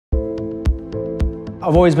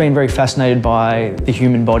I've always been very fascinated by the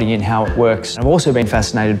human body and how it works. I've also been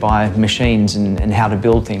fascinated by machines and how to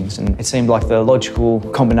build things. And it seemed like the logical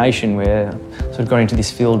combination where I sort of got into this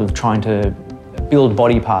field of trying to build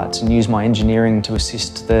body parts and use my engineering to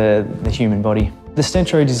assist the human body. The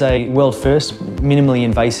Stentrode is a world-first, minimally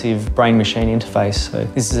invasive brain-machine interface. So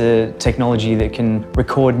this is a technology that can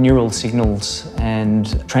record neural signals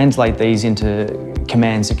and translate these into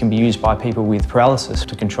commands that can be used by people with paralysis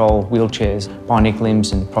to control wheelchairs, bionic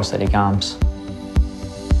limbs and prosthetic arms.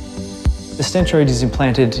 The Stentrode is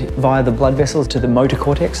implanted via the blood vessels to the motor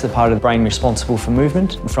cortex, the part of the brain responsible for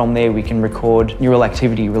movement. From there we can record neural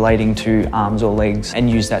activity relating to arms or legs and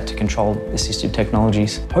use that to control assistive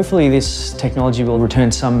technologies. Hopefully this technology will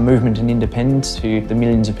return some movement and independence to the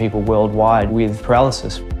millions of people worldwide with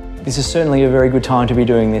paralysis. This is certainly a very good time to be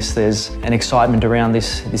doing this. There's an excitement around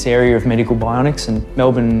this area of medical bionics, and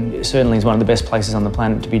Melbourne certainly is one of the best places on the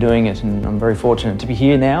planet to be doing it, and I'm very fortunate to be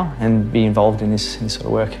here now and be involved in this sort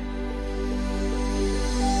of work.